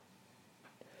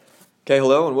Okay,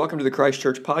 hello, and welcome to the Christ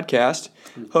Church Podcast.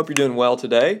 Hope you're doing well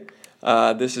today.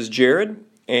 This is Jared,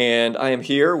 and I am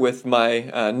here with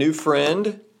my new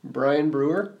friend,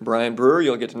 Brewer. Brian Brewer.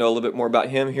 You'll get to know a little bit more about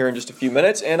him here in just a few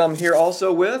minutes. And I'm here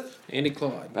also with Andy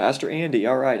Claude. Pastor Andy.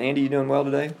 All right, Andy, you doing well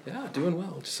today? Yeah, doing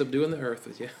well. Just subduing the earth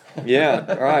with you. Yeah,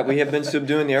 all right. We have been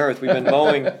subduing the earth. We've been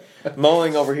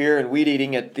mowing over here and weed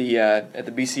eating at the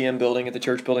BCM building, at the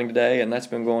church building today, and that's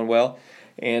been going well.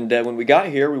 And when we got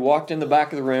here, we walked in the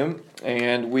back of the room,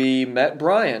 and we met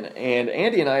Brian. And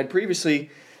Andy and I had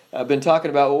previously been talking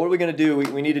about, well, what are we going to do?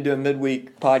 We need to do a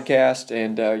midweek podcast,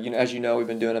 and as you know, we've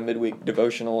been doing a midweek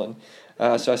devotional.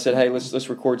 And so I said, hey, let's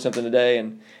record something today.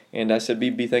 And I said,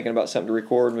 be thinking about something to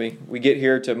record. And we get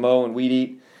here to mow and weed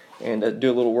eat and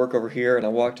do a little work over here. And I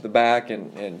walked to the back,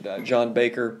 and John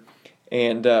Baker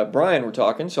and Brian were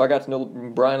talking. So I got to know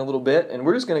Brian a little bit, and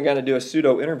we're just going to kind of do a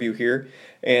pseudo interview here.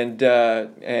 And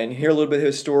hear a little bit of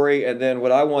his story, and then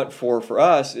what I want for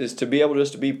us is to be able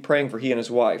just to be praying for he and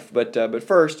his wife. But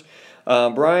first,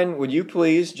 Brian, would you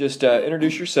please just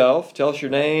introduce yourself? Tell us your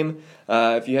name.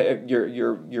 If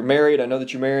you're married, I know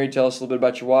that you're married. Tell us a little bit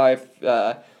about your wife.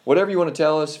 Whatever you want to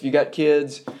tell us. If you got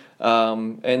kids,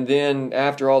 and then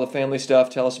after all the family stuff,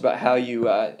 tell us about how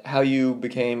you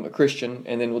became a Christian,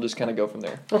 and then we'll just kind of go from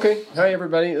there. Okay. Hi,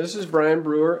 everybody. This is Brian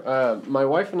Brewer. My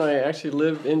wife and I actually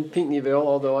live in Pinckneyville,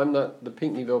 although I'm not the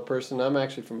Pinckneyville person. I'm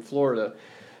actually from Florida.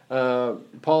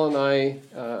 Paul and I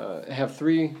have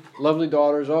 3 lovely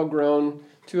daughters, all grown.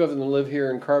 2 of them live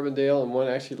here in Carbondale, and one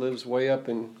actually lives way up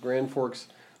in Grand Forks,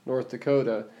 North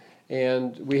Dakota.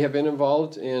 And we have been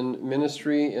involved in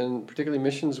ministry and particularly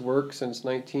missions work since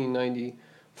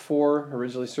 1994,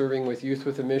 originally serving with Youth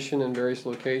with a Mission in various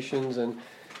locations. And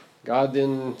God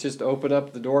then just opened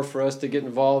up the door for us to get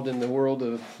involved in the world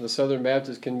of the Southern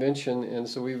Baptist Convention. And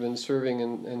so we've been serving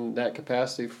in that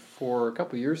capacity for a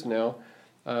couple of years now.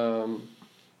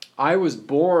 I was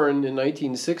born in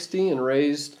 1960 and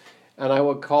raised, and I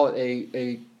would call it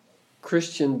a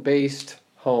Christian-based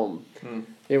home.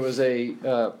 It was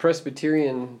a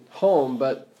Presbyterian home,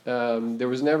 but there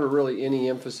was never really any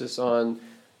emphasis on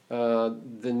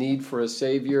the need for a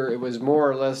Savior. It was more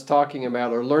or less talking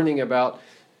about or learning about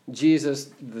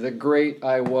Jesus, the great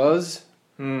I was,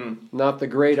 not the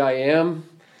great I am.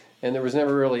 And there was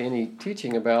never really any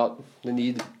teaching about the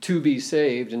need to be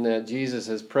saved and that Jesus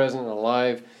is present and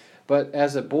alive. But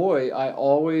as a boy, I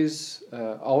always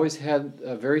had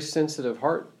a very sensitive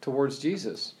heart towards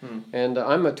Jesus. And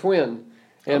I'm a twin.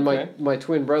 And okay. my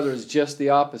twin brother is just the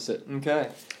opposite. Okay.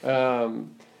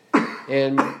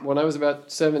 And when I was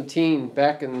about 17,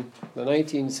 back in the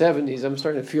 1970s, I'm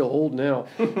starting to feel old now.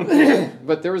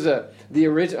 But there was the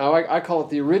original. I call it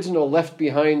the original Left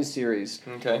Behind series.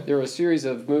 Okay. There were a series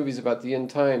of movies about the end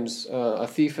times, A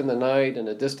Thief in the Night and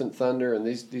A Distant Thunder, and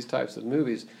these types of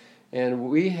movies. And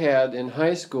we had in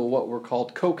high school what were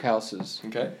called Coke houses.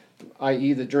 Okay.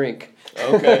 I.e. the drink.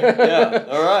 Okay. Yeah.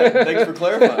 All right. Thanks for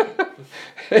clarifying.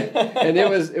 And it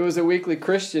was a weekly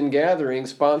Christian gathering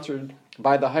sponsored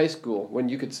by the high school when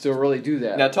you could still really do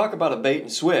that. Now talk about a bait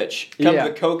and switch. Come to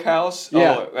the Coke house.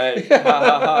 Yeah. Oh, right. Ha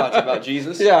ha ha. It's about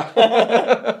Jesus. Yeah.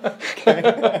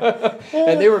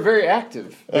 And they were very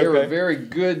active. They were very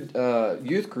good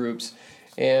youth groups,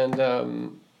 and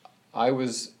I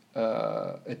was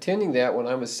attending that when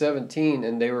I was 17,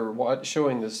 and they were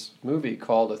showing this movie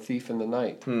called A Thief in the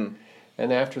Night.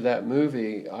 And after that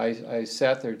movie, I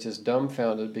sat there just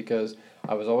dumbfounded because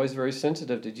I was always very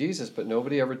sensitive to Jesus, but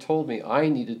nobody ever told me I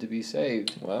needed to be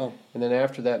saved. Wow. And then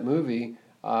after that movie,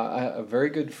 a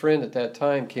very good friend at that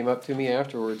time came up to me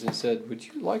afterwards and said, "Would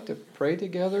you like to pray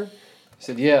together?" I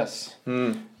said, "Yes."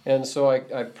 And so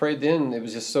I prayed then. It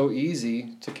was just so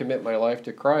easy to commit my life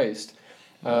to Christ.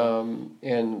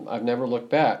 And I've never looked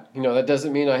back. You know, that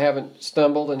doesn't mean I haven't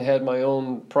stumbled and had my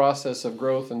own process of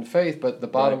growth and faith, but the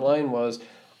bottom line was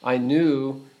I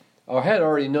knew, or had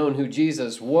already known who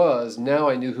Jesus was. Now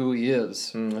I knew who he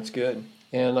is. That's good.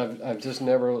 And I've just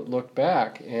never looked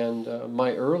back. And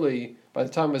by the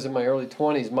time I was in my early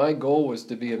 20s, my goal was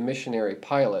to be a missionary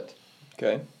pilot.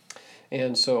 Okay.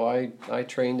 And so I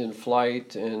trained in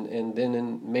flight and then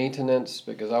in maintenance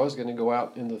because I was going to go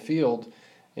out in the field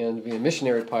and be a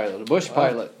missionary pilot, a bush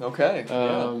pilot. Okay.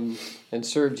 And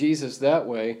serve Jesus that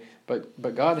way.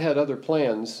 But God had other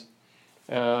plans.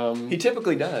 He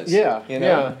typically does. Yeah. You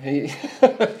know? Yeah.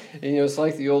 It's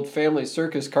like the old family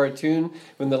circus cartoon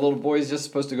when the little boy's just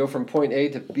supposed to go from point A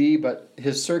to B, but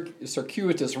his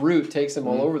circuitous route takes him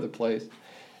all over the place.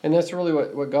 And that's really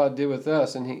what God did with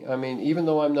us. And even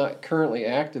though I'm not currently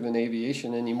active in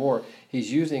aviation anymore, he's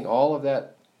using all of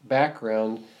that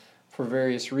background for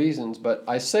various reasons. But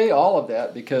I say all of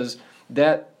that because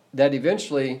that that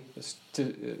eventually,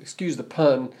 excuse the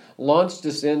pun, launched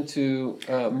us into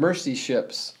mercy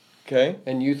ships. Okay.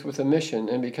 And Youth with a Mission.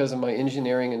 And because of my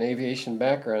engineering and aviation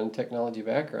background, technology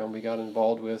background, we got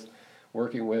involved with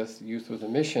working with Youth with a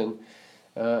Mission.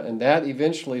 And that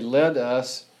eventually led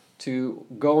us to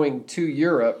going to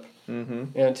Europe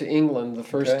and to England the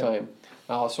first time.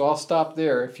 So I'll stop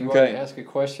there if you want to ask a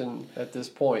question at this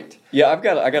point. Yeah, I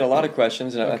got a lot of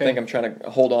questions, and I think I'm trying to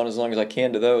hold on as long as I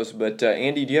can to those. But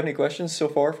Andy, do you have any questions so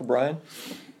far for Brian?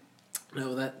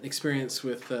 No, that experience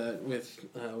with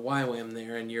YWAM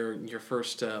there and your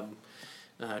first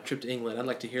trip to England, I'd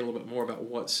like to hear a little bit more about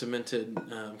what cemented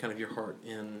kind of your heart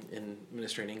in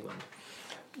ministry in England.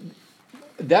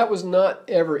 That was not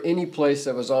ever any place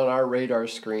that was on our radar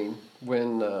screen.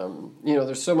 When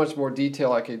there's so much more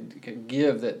detail I could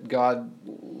give that God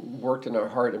worked in our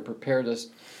heart and prepared us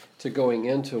to going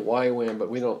into YWAM, but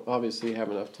we don't obviously have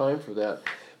enough time for that.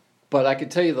 But I could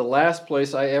tell you the last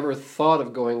place I ever thought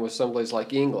of going was someplace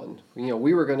like England.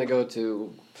 We were going to go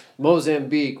to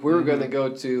Mozambique. We were going to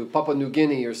go to Papua New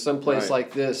Guinea or someplace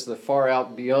like this, the far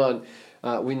out beyond.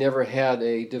 We never had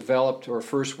a developed or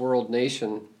first world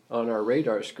nation on our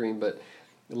radar screen, but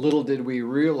little did we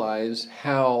realize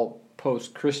how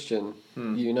post-Christian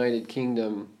the United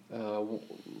Kingdom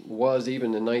was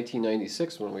even in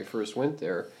 1996 when we first went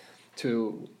there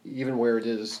to even where it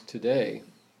is today.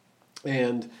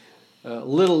 And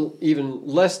even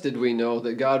less did we know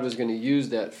that God was going to use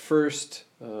that first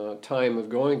time of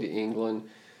going to England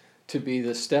to be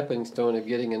the stepping stone of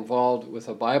getting involved with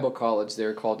a Bible college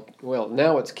there called,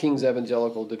 now it's King's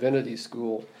Evangelical Divinity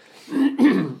School.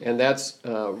 And that's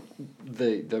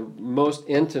the most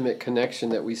intimate connection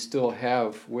that we still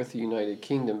have with the United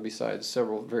Kingdom, besides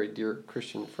several very dear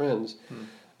Christian friends.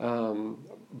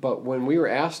 But when we were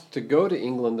asked to go to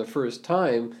England the first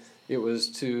time, it was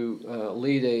to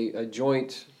lead a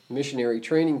joint missionary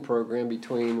training program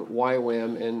between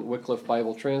YWAM and Wycliffe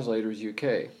Bible Translators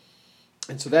UK.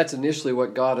 And so that's initially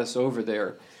what got us over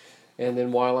there. And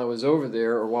then while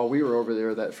we were over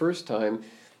there that first time,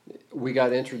 we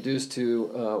got introduced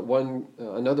to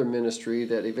another ministry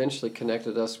that eventually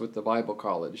connected us with the Bible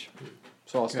College.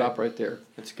 So I'll stop right there.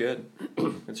 That's good.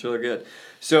 That's really good.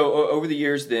 So over the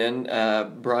years then,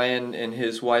 Brian and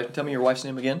his wife, tell me your wife's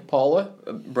name again? Paula?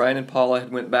 Brian and Paula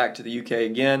had went back to the UK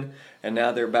again, and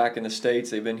now they're back in the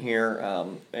States. They've been here,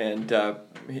 and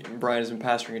Brian has been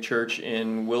pastoring a church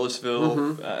in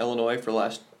Willisville, Illinois for the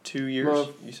last 2 years?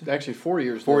 Well, actually 4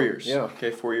 years. 4 years. Yeah.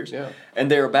 Okay, 4 years. Yeah. And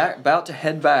they're about to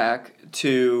head back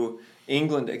to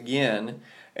England again.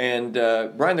 And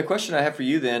Brian, the question I have for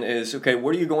you then is, okay,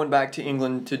 what are you going back to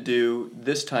England to do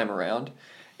this time around?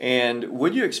 And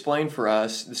would you explain for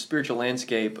us the spiritual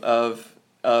landscape of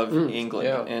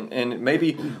England and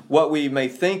maybe what we may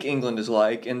think England is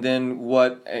like, and then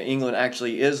what England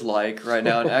actually is like right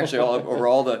now, and actually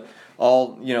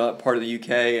all part of the UK,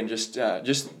 and just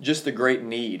the great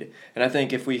need. And I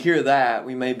think if we hear that,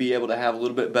 we may be able to have a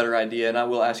little bit better idea, and I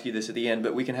will ask you this at the end,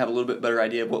 but we can have a little bit better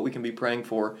idea of what we can be praying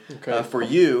for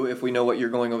you if we know what you're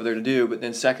going over there to do, but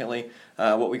then secondly,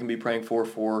 what we can be praying for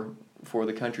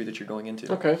the country that you're going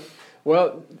into. Okay.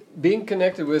 Well, being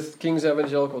connected with King's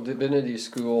Evangelical Divinity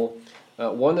School,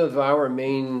 one of our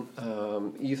main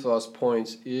ethos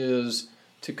points is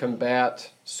to combat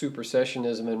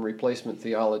supersessionism and replacement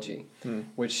theology,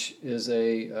 which is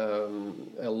a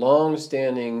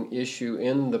long-standing issue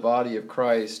in the body of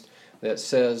Christ that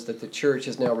says that the church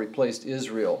has now replaced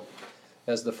Israel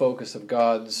as the focus of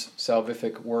God's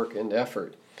salvific work and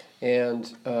effort.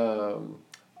 And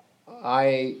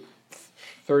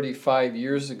 35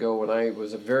 years ago, when I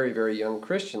was a very, very young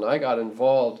Christian, I got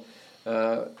involved,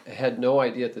 had no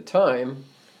idea at the time,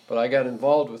 but I got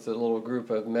involved with a little group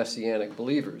of Messianic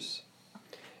believers.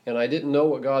 And I didn't know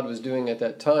what God was doing at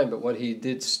that time, but what he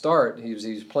did start, he was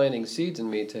planting seeds in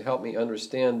me to help me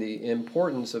understand the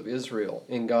importance of Israel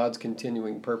in God's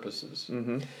continuing purposes.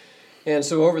 And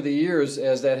so over the years,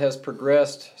 as that has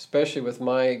progressed, especially with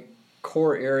my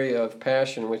core area of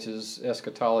passion, which is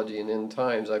eschatology and end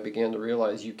times, I began to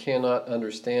realize you cannot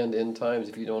understand end times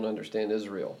if you don't understand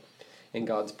Israel and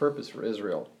God's purpose for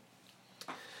Israel.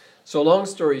 So long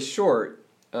story short...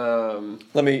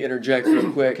 let me interject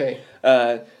real quick. Okay.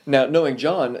 Now, knowing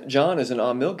John is an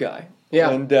on-mill guy.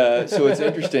 Yeah. And so it's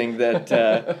interesting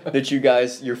that you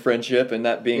guys, your friendship, and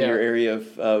that being your area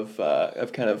of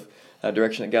kind of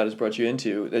direction that God has brought you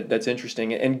into, that's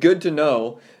interesting. And good to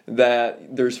know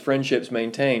that there's friendships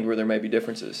maintained where there may be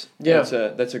differences. Yeah.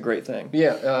 That's a great thing.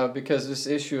 Yeah, because this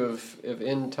issue of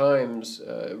end times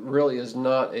really is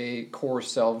not a core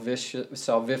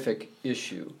salvific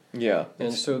issue. Yeah.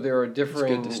 And so there are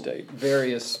differing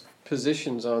various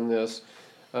positions on this,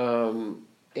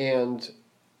 and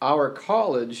our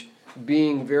college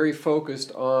being very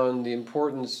focused on the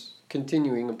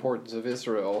continuing importance of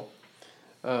Israel,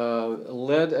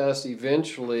 led us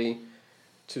eventually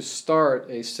to start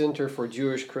a Center for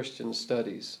Jewish Christian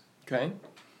Studies. Okay.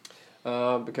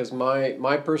 Because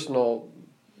my personal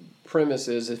premise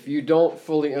is, if you don't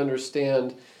fully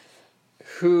understand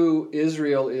who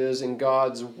Israel is in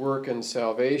God's work and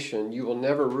salvation, you will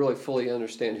never really fully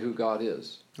understand who God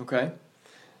is. Okay.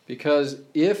 Because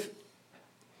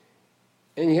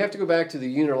and you have to go back to the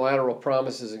unilateral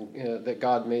promises that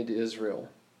God made to Israel.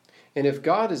 And if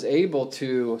God is able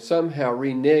to somehow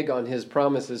renege on his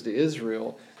promises to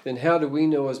Israel, then how do we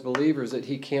know as believers that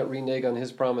he can't renege on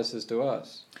his promises to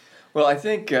us? Well, I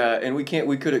think, and we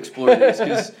could explore this,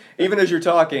 because even as you're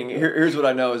talking, here's what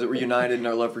I know, is that we're united in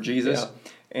our love for Jesus,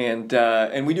 and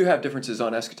we do have differences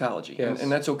on eschatology, and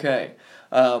that's okay.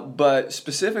 But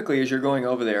specifically, as you're going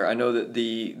over there, I know that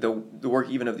the work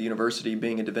even of the university,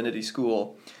 being a divinity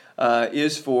school,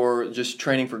 is for just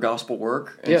training for gospel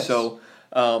work, and so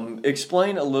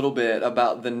explain a little bit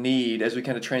about the need as we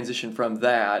kind of transition from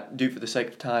that, due for the sake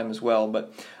of time as well.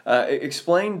 But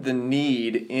explain the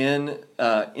need in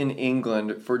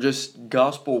England for just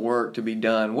gospel work to be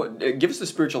done. Give us the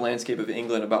spiritual landscape of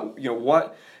England about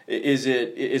what is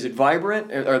it? Is it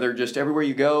vibrant? Are there just everywhere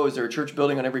you go? Is there a church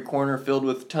building on every corner filled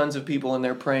with tons of people in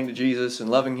there praying to Jesus and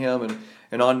loving Him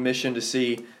and on mission to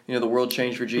see the world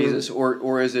change for Jesus,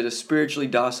 or is it a spiritually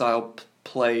docile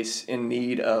place in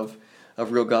need of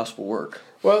real gospel work?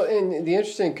 Well, and the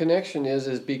interesting connection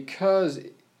is because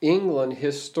England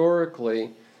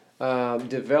historically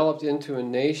developed into a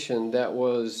nation that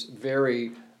was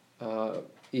very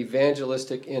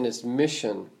evangelistic in its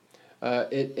mission.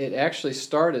 It actually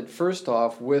started first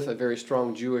off with a very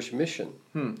strong Jewish mission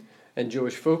and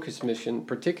Jewish focused mission,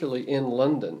 particularly in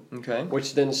London,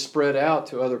 which then spread out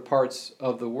to other parts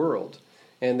of the world.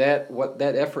 And that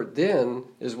effort then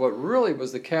is what really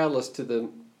was the catalyst to the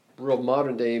real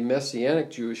modern-day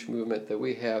Messianic Jewish movement that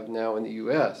we have now in the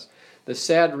U.S. The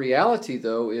sad reality,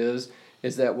 though, is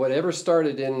that whatever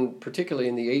started particularly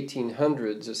in the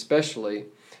 1800s especially,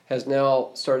 has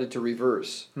now started to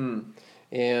reverse.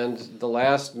 And the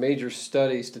last major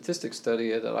statistics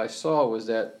study that I saw was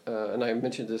that, and I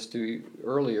mentioned this to you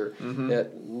earlier,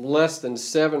 that less than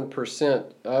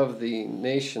 7% of the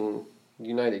nation,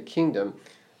 United Kingdom,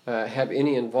 have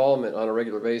any involvement on a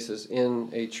regular basis in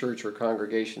a church or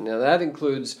congregation. Now that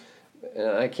includes,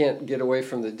 I can't get away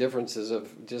from the differences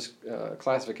of just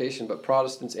classification, but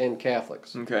Protestants and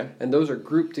Catholics. And those are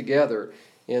grouped together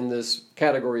in this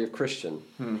category of Christian.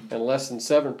 And less than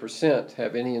 7%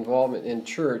 have any involvement in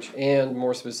church, and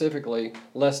more specifically,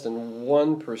 less than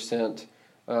 1%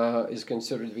 is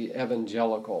considered to be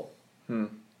evangelical.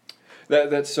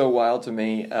 That's so wild to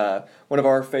me. One of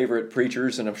our favorite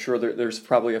preachers, and I'm sure there's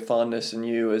probably a fondness in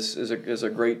you as a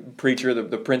great preacher,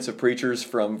 the Prince of Preachers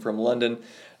from London,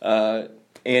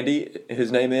 Andy.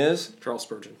 His name is Charles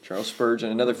Spurgeon. Charles Spurgeon.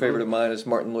 Another favorite of mine is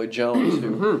Martin Lloyd-Jones,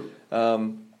 who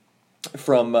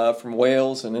from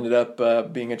Wales and ended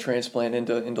up being a transplant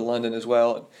into London as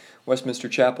well, at Westminster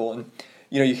Chapel. And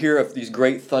you hear of these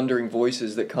great thundering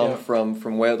voices that come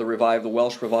from Wales, the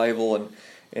Welsh revival,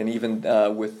 and even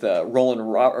with Roland.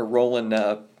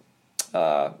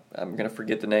 I'm going to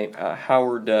forget the name.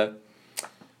 Howard.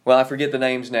 Well, I forget the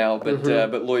names now,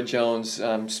 but Lloyd-Jones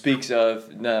speaks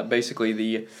of basically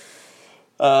the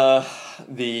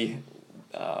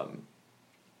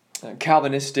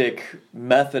Calvinistic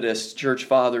Methodist church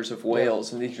fathers of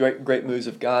Wales, and these great moves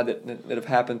of God that have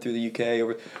happened through the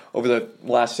UK over the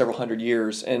last several hundred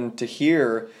years. And to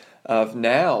hear of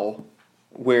now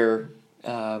where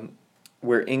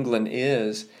England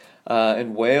is,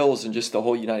 and Wales and just the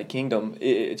whole United Kingdom,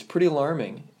 it's pretty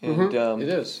alarming. And it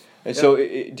is. And so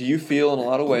do you feel in a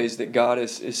lot of ways that God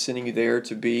is sending you there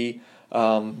to be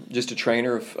just a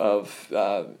trainer of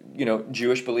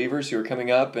Jewish believers who are coming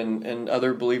up, and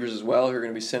other believers as well who are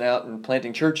going to be sent out and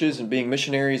planting churches and being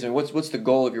missionaries? And what's the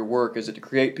goal of your work? Is it to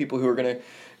create people who are going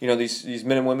to, these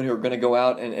men and women who are going to go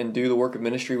out and do the work of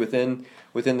ministry within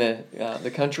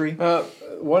the country?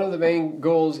 One of the main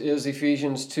goals is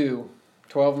Ephesians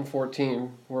 2:12 and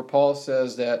 14, where Paul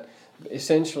says that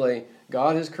essentially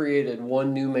God has created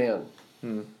one new man.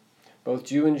 Both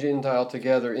Jew and Gentile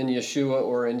together in Yeshua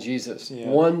or in Jesus.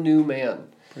 One new man.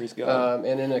 Praise God.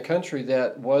 And in a country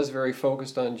that was very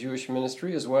focused on Jewish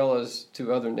ministry as well as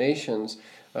to other nations,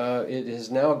 it has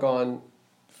now gone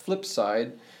flip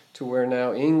side to where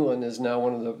now England is now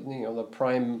one of the the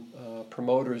prime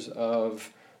promoters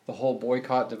of the whole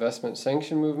boycott, divestment,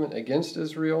 sanction movement against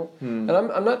Israel. And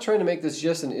I'm not trying to make this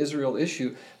just an Israel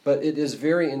issue, but it is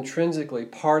very intrinsically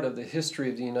part of the history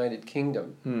of the United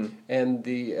Kingdom and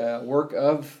the work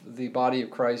of the body of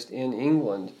Christ in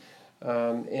England.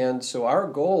 And so our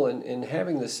goal in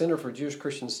having the Center for Jewish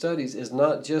Christian Studies is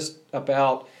not just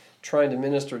about trying to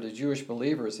minister to Jewish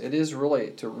believers. It is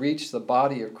really to reach the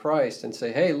body of Christ and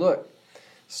say, hey, look,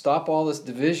 stop all this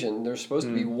division. There's supposed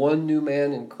to be one new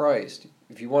man in Christ.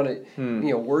 If you want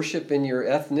to, worship in your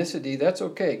ethnicity, that's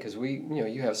okay, because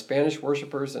you have Spanish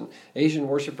worshipers and Asian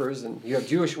worshipers, and you have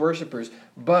Jewish worshipers.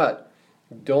 But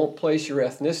don't place your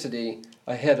ethnicity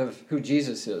ahead of who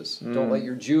Jesus is. Don't let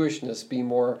your Jewishness be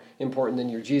more important than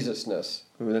your Jesusness.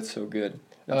 Ooh, that's so good.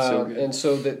 That's so good. And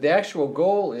so the actual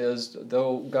goal is,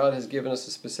 though God has given us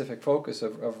a specific focus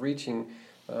of reaching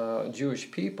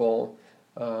Jewish people,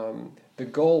 the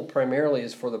goal primarily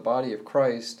is for the body of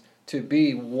Christ to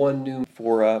be one new.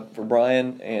 For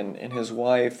Brian and his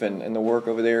wife and the work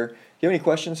over there, do you have any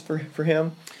questions for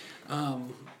him?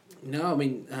 No, I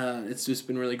mean, it's just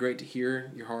been really great to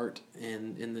hear your heart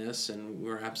in this, and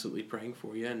we're absolutely praying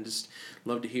for you, and just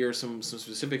love to hear some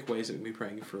specific ways that we can be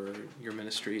praying for your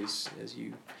ministries as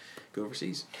you go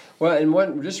overseas. Well,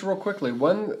 and just real quickly,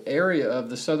 one area of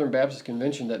the Southern Baptist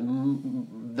Convention that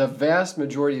the vast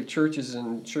majority of churches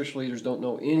and church leaders don't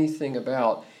know anything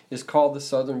about is called the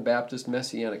Southern Baptist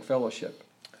Messianic Fellowship.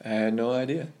 I had no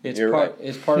idea.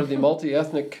 It's part of the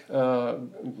multi-ethnic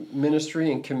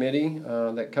ministry and committee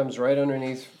that comes right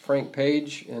underneath Frank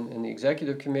Page and the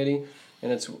executive committee,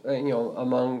 and it's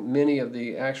among many of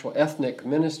the actual ethnic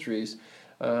ministries.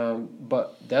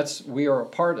 But we are a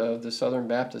part of the Southern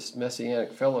Baptist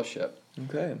Messianic Fellowship.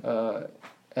 Okay.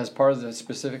 As part of the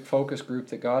specific focus group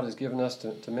that God has given us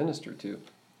to minister to.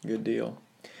 Good deal.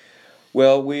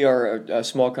 Well, we are a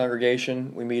small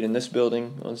congregation. We meet in this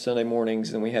building on Sunday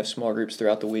mornings, and we have small groups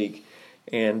throughout the week.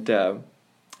 And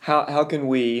how can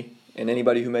we, and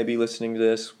anybody who may be listening to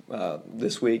this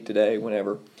this week, today,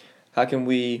 whenever, how can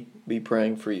we be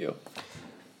praying for you?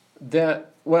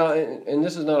 Well, and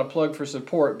this is not a plug for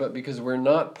support, but because we're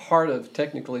not part of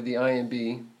technically the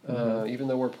IMB, even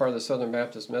though we're part of the Southern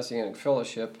Baptist Messianic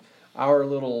Fellowship, our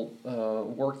little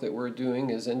work that we're doing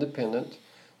is independent.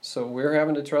 So we're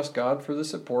having to trust God for the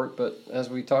support, but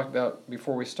as we talked about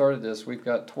before we started this, we've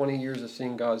got 20 years of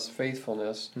seeing God's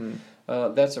faithfulness.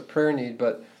 That's a prayer need,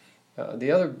 but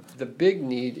the big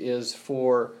need is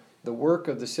for the work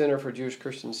of the Center for Jewish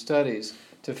Christian Studies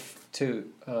to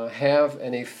have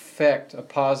an effect, a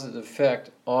positive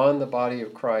effect on the body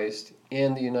of Christ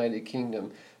in the United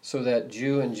Kingdom, so that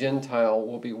Jew and Gentile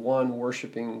will be one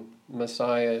worshiping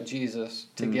Messiah, Jesus,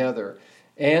 together,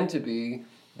 and to be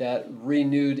that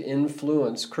renewed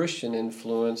influence, Christian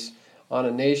influence, on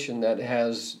a nation that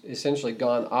has essentially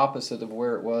gone opposite of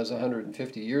where it was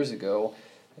 150 years ago,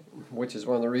 which is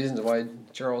one of the reasons why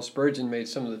Charles Spurgeon made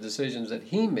some of the decisions that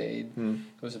he made,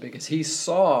 was because he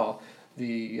saw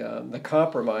the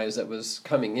compromise that was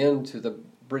coming into the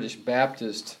British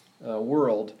Baptist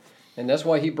world, and that's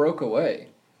why he broke away.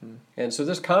 And so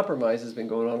this compromise has been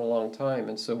going on a long time,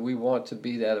 and so we want to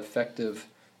be that effective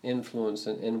influence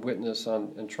and witness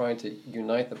on and trying to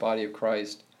unite the body of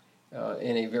Christ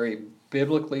in a very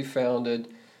biblically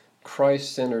founded,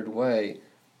 Christ-centered way,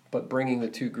 but bringing the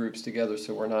two groups together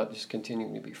so we're not just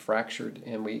continuing to be fractured,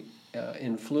 and we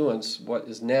influence what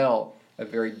is now a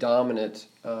very dominant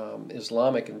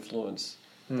Islamic influence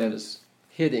that is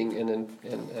hitting and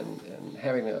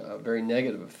having a very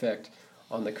negative effect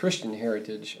on the Christian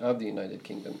heritage of the United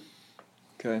Kingdom.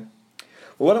 Okay.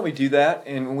 Well, why don't we do that?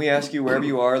 And when we ask you, wherever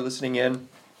you are listening in,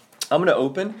 I'm going to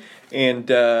open, and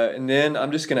then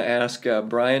I'm just going to ask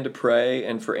Brian to pray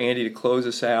and for Andy to close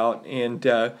us out.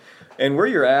 And where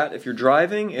you're at, if you're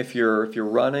driving, if you're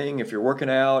running, if you're working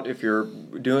out, if you're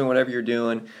doing whatever you're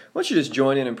doing, why don't you just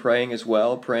join in praying as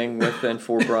well, praying with and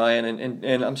for Brian.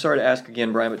 And I'm sorry to ask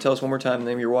again, Brian, but tell us one more time the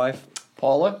name of your wife.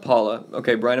 Paula.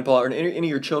 Okay, Brian and Paula. Are any of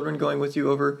your children going with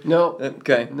you over? No.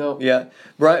 Okay. No. Yeah.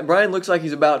 Brian looks like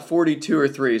he's about 42 or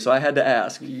 3, so I had to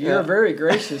ask. You're very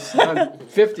gracious. I'm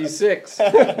 56.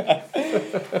 But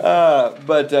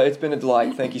it's been a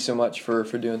delight. Thank you so much for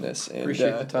doing this. And,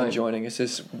 appreciate the time. And joining us.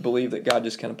 Just believe that God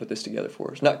just kind of put this together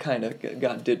for us. Not kind of.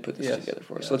 God did put this together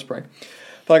for us. So let's pray.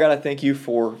 Father God, I thank you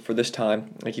for this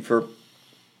time. Thank you for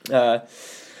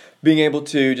being able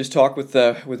to just talk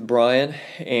with Brian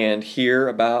and hear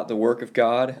about the work of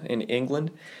God in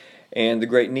England and the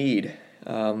great need.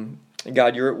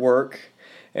 God, you're at work,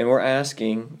 and we're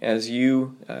asking as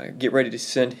you get ready to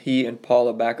send he and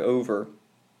Paula back over,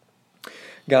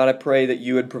 God, I pray that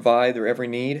you would provide their every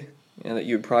need. and that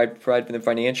you would provide for them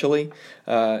financially,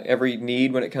 every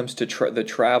need when it comes to the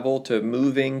travel, to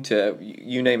moving, to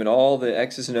you name it, all the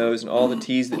X's and O's and all the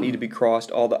T's that need to be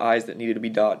crossed, all the I's that need to be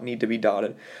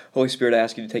dotted. Holy Spirit, I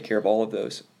ask you to take care of all of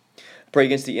those. Pray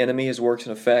against the enemy, his works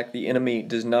and effect. The enemy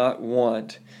does not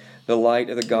want the light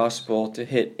of the gospel to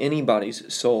hit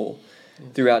anybody's soul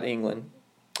throughout England.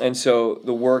 And so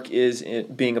the work is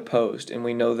being opposed, and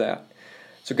we know that.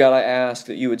 So God, I ask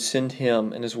that you would send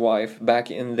him and his wife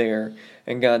back in there,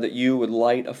 and God, that you would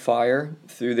light a fire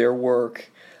through their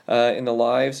work in the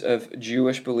lives of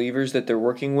Jewish believers that they're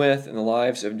working with, in the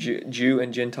lives of Jew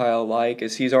and Gentile alike,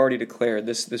 as he's already declared,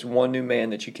 this one new man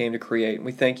that you came to create. And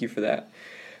we thank you for that.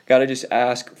 God, I just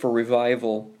ask for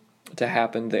revival to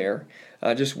happen there.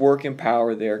 Just work in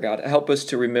power there, God. Help us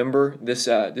to remember this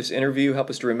interview. Help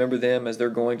us to remember them as they're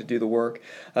going to do the work.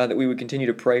 That we would continue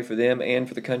to pray for them and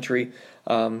for the country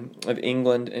of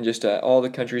England and just all the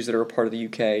countries that are a part of the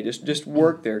UK. Just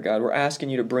work there, God. We're asking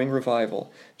you to bring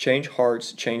revival, change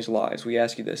hearts, change lives. We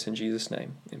ask you this in Jesus'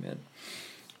 name. Amen.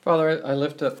 Father, I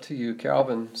lift up to you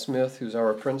Calvin Smith, who's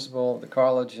our principal of the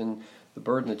college, and the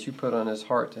burden that you put on his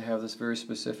heart to have this very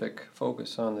specific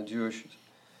focus on the Jewish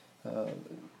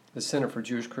the Center for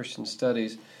Jewish Christian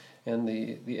Studies, and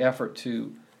the effort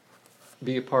to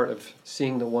be a part of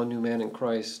seeing the one new man in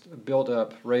Christ built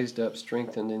up, raised up,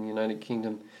 strengthened in the United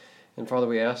Kingdom. And Father,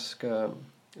 we ask,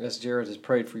 as Jared has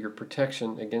prayed, for your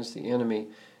protection against the enemy,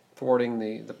 thwarting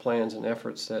the plans and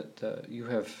efforts that you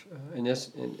have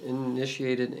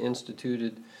initiated and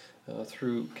instituted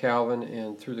through Calvin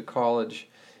and through the college.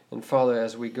 And Father,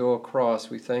 as we go across,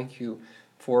 we thank you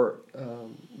for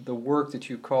the work that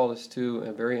you've called us to,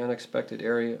 a very unexpected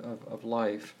area of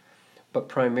life. But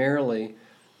primarily,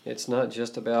 it's not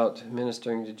just about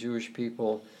ministering to Jewish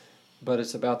people, but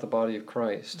it's about the body of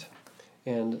Christ.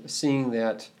 And seeing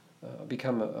that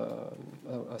become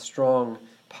a strong,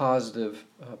 positive,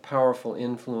 powerful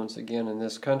influence again in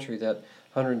this country that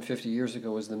 150 years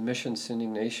ago was the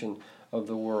mission-sending nation of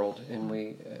the world. And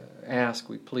we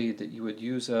we plead that you would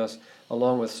use us,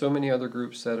 along with so many other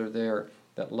groups that are there,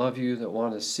 that love you, that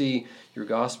want to see your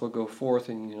gospel go forth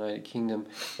in the United Kingdom,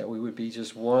 that we would be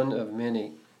just one of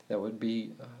many that would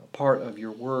be part of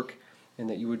your work, and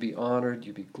that you would be honored,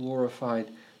 you'd be glorified,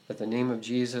 that the name of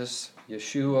Jesus,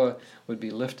 Yeshua, would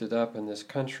be lifted up in this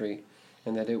country,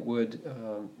 and that it would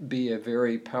be a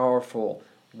very powerful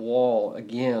wall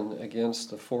again against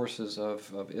the forces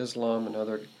of Islam and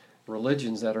other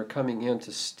religions that are coming in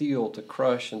to steal, to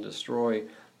crush, and destroy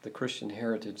the Christian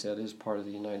heritage that is part of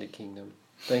the United Kingdom.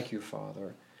 Thank you,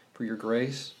 Father, for your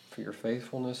grace, for your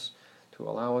faithfulness, to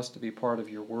allow us to be part of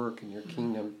your work and your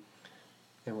kingdom.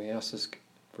 And we ask this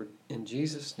in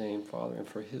Jesus' name, Father, and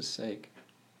for his sake.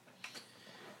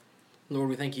 Lord,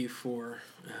 we thank you for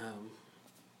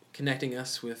connecting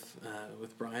us with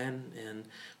Brian, and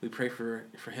we pray for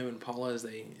him and Paula as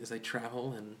they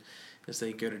travel and as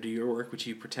they go to do your work. Would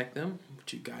you protect them?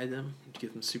 Would you guide them? Would you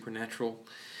give them supernatural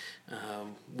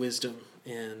wisdom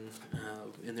in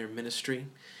their ministry?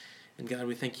 And God,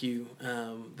 we thank you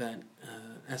that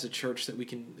as a church that we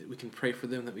can pray for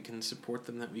them, that we can support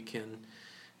them, that we can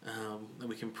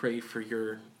pray for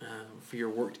your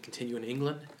work to continue in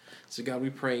England. So God, we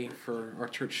pray for our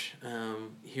church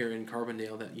here in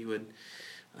Carbondale that you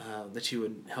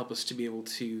would help us to be able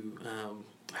to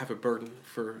have a burden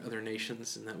for other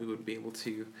nations, and that we would be able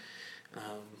to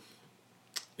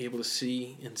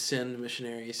see and send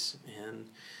missionaries, and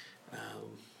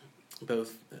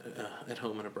both at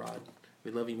home and abroad.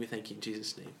 We love you and we thank you in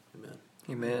Jesus' name. Amen.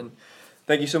 Amen.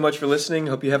 Thank you so much for listening.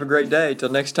 Hope you have a great day. Till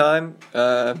next time,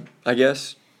 I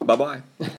guess, bye-bye.